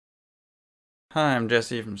Hi, I'm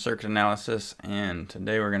Jesse from Circuit Analysis, and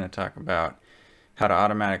today we're going to talk about how to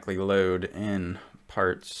automatically load in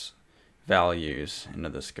parts values into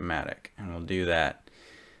the schematic. And we'll do that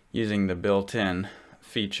using the built-in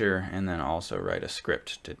feature and then also write a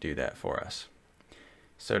script to do that for us.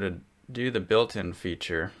 So to do the built-in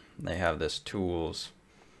feature, they have this tools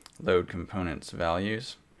load components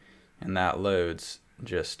values, and that loads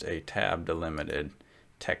just a tab delimited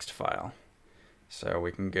text file. So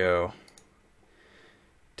we can go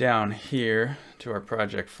down here to our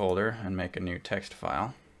project folder and make a new text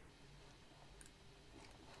file.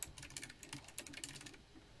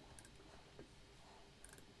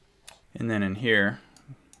 And then in here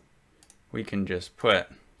we can just put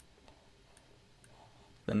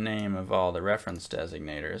the name of all the reference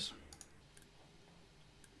designators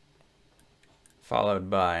followed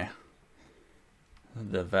by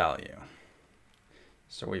the value.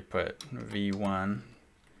 So we put v1.value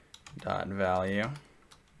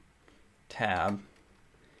tab,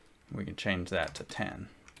 we can change that to 10.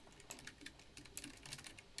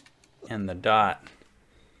 And the dot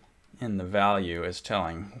in the value is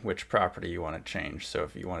telling which property you want to change. So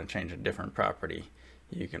if you want to change a different property,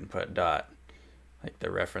 you can put dot, like the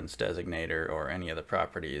reference designator or any of the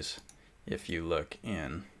properties, if you look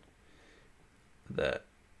in the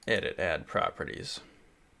edit add properties,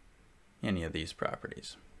 any of these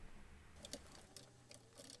properties.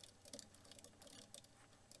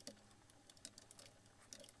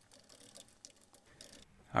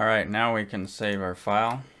 Alright, now we can save our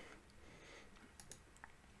file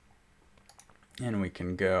and we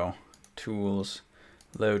can go Tools,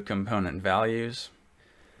 Load Component Values,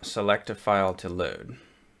 select a file to load.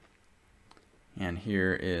 And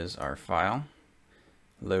here is our file,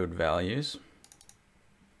 Load Values.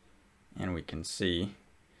 And we can see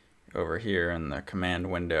over here in the command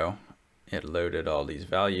window it loaded all these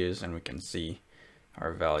values, and we can see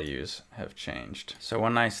our values have changed. So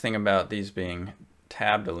one nice thing about these being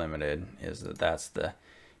tab delimited is that that's the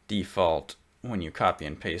default when you copy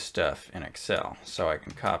and paste stuff in Excel. So I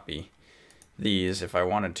can copy these. If I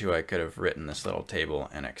wanted to, I could have written this little table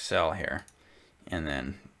in Excel here, and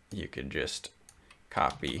then you could just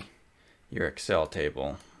copy your Excel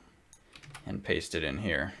table and paste it in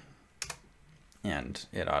here, and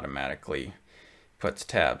it automatically puts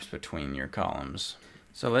tabs between your columns.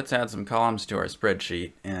 So let's add some columns to our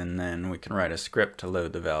spreadsheet, and then we can write a script to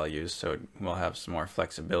load the values, so we'll have some more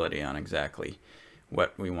flexibility on exactly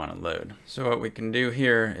what we want to load. So what we can do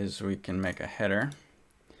here is we can make a header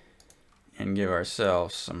and give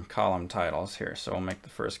ourselves some column titles here. So we'll make the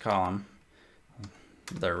first column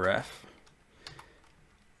the ref,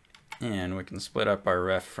 and we can split up our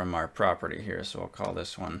ref from our property here. So we'll call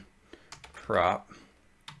this one prop,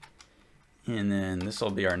 and then this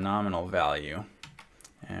will be our nominal value.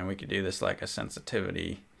 And we could do this like a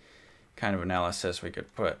sensitivity kind of analysis. We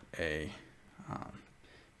could put a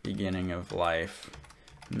beginning of life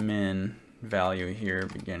min value here,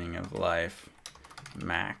 beginning of life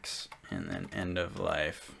max, and then end of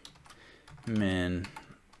life min,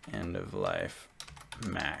 end of life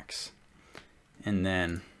max. And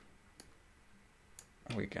then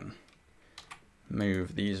we can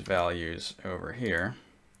move these values over here,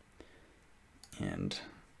 and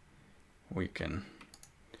we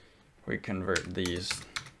convert these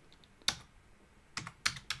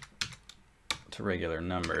to regular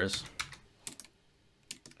numbers.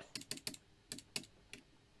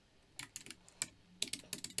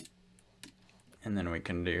 And then we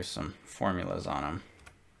can do some formulas on them.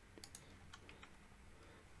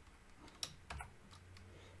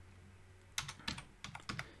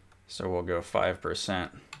 So we'll go 5%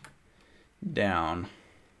 down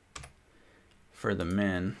for the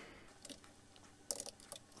min,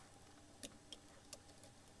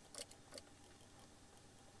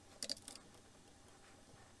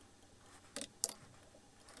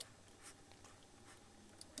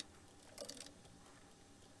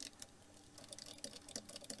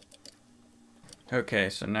 okay,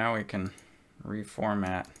 so now we can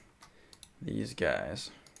reformat these guys.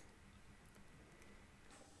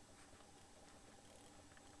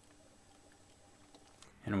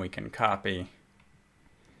 And we can copy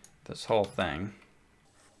this whole thing,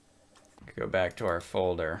 go back to our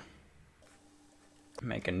folder,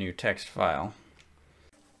 make a new text file,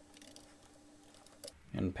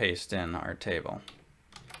 and paste in our table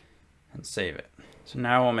and save it. So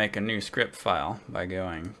now we'll make a new script file by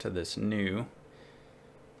going to this new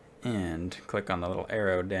and click on the little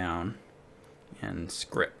arrow down and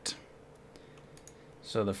script.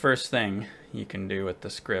 So the first thing you can do with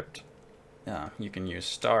the script, you can use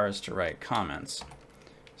stars to write comments.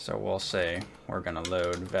 So we'll say we're going to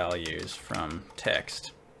load values from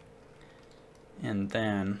text. And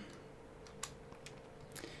then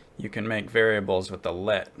you can make variables with the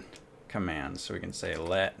let command. So we can say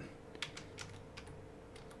let.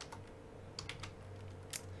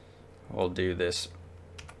 We'll do this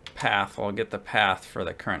path. We'll get the path for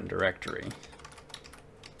the current directory.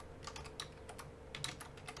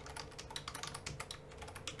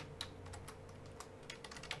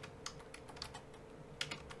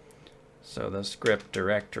 So the script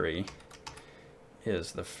directory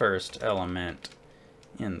is the first element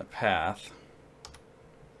in the path,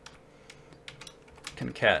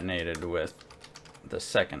 concatenated with the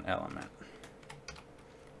second element.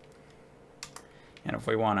 And if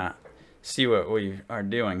we want to see what we are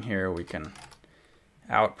doing here, we can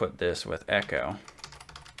output this with echo.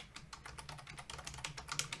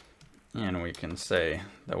 And we can say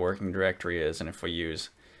the working directory is, and if we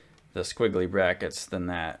use the squiggly brackets, then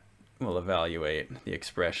that will evaluate the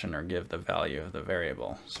expression or give the value of the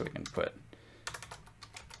variable. So we can put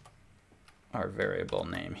our variable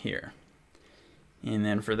name here. And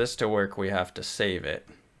then for this to work, we have to save it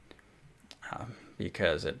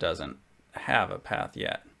because it doesn't have a path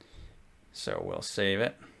yet. So we'll save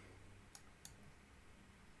it.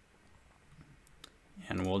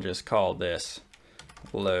 And we'll just call this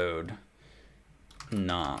load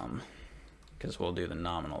nom, because we'll do the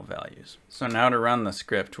nominal values. So now to run the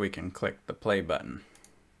script, we can click the play button.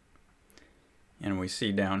 And we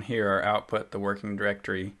see down here our output, the working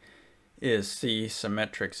directory is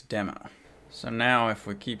SIMEtrix demo. So now if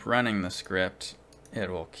we keep running the script,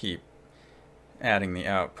 it will keep adding the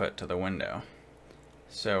output to the window.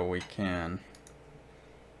 So we can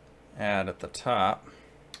add at the top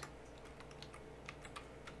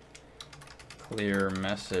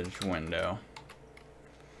ClearMessageWindow.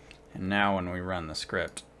 And now when we run the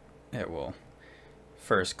script, it will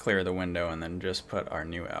first clear the window and then just put our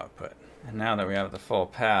new output. And now that we have the full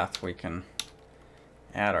path, we can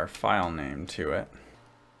add our file name to it.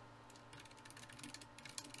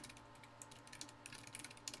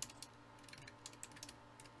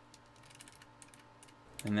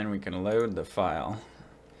 And then we can load the file,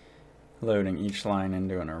 loading each line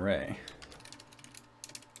into an array.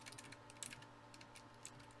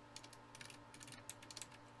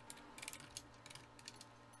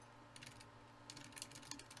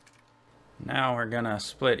 Now we're going to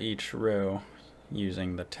split each row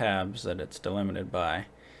using the tabs that it's delimited by.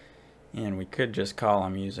 And we could just call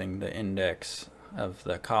them using the index of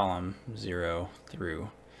the column 0 through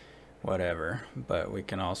whatever, but we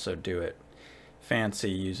can also do it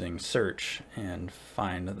fancy using search and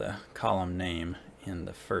find the column name in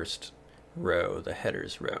the first row, the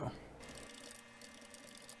headers row.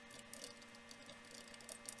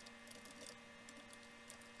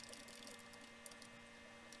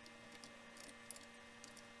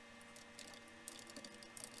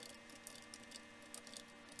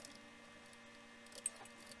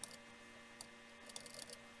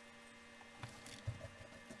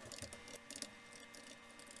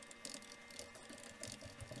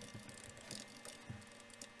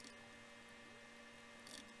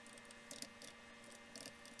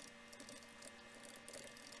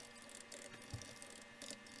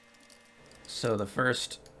 So the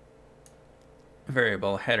first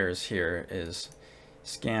variable headers here is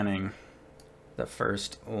scanning the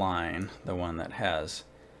first line, the one that has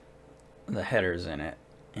the headers in it,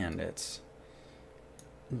 and it's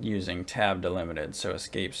using tab delimited, so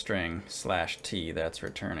EscapeString /t, that's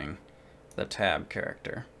returning the tab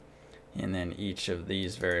character. And then each of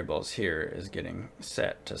these variables here is getting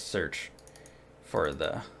set to search for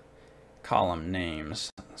the column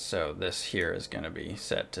names. So this here is going to be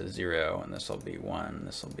set to 0, and this will be 1,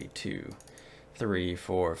 this will be 2, 3,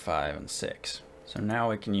 4, 5, and 6. So now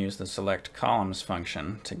we can use the select columns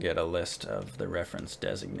function to get a list of the reference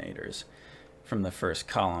designators from the first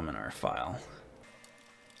column in our file.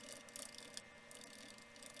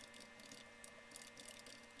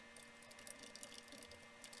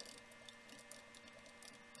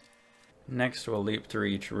 Next we'll leap through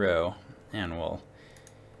each row and we'll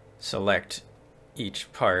select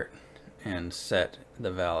each part and set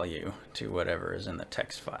the value to whatever is in the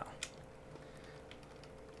text file.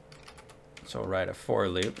 So we'll write a for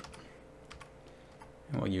loop,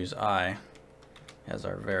 and we'll use I as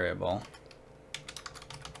our variable.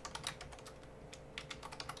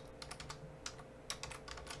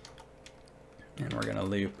 And we're going to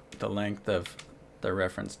loop the length of the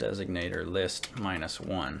reference designator list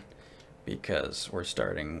 -1 because we're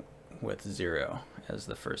starting with 0 as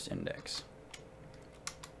the first index.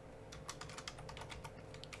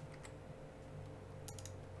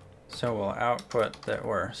 So we'll output that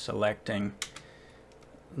we're selecting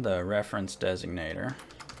the reference designator.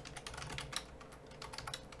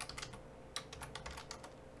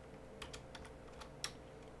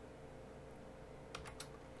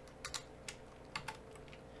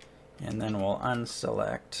 And then we'll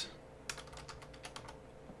unselect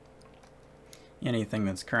anything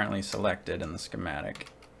that's currently selected in the schematic.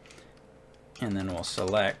 And then we'll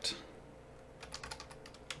select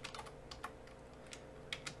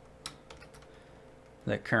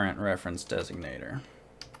the current reference designator.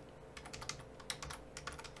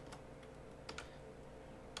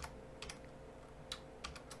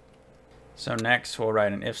 So next we'll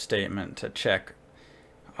write an if statement to check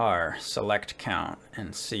our select count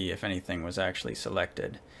and see if anything was actually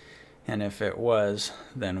selected. And if it was,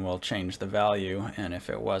 then we'll change the value, and if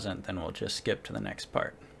it wasn't, then we'll just skip to the next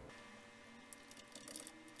part.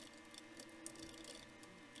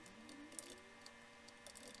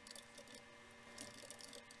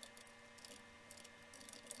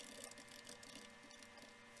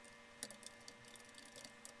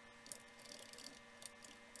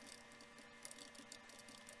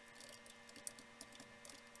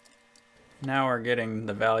 Now we're getting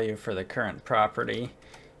the value for the current property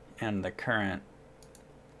and the current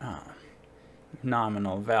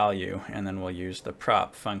nominal value, and then we'll use the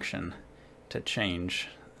prop function to change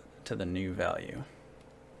to the new value.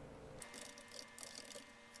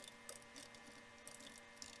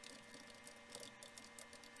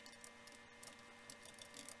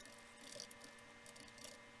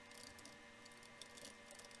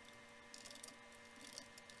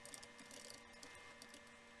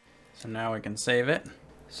 So now we can save it.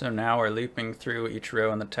 So now we're looping through each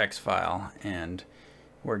row in the text file, and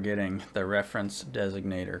we're getting the reference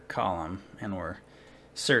designator column, and we're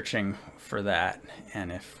searching for that.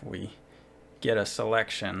 And if we get a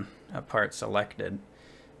selection, a part selected,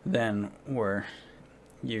 then we're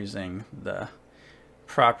using the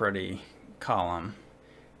property column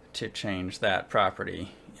to change that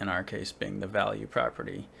property, in our case being the value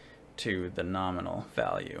property, to the nominal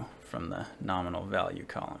value from the nominal value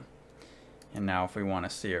column. And now if we want to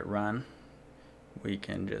see it run, we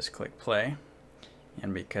can just click play.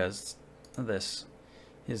 And because this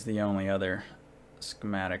is the only other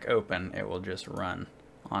schematic open, it will just run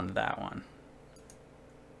on that one.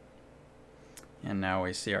 And now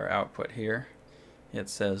we see our output here. It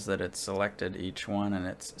says that it's selected each one and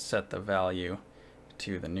it's set the value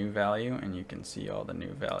to the new value, and you can see all the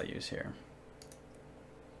new values here.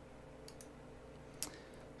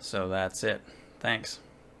 So that's it. Thanks.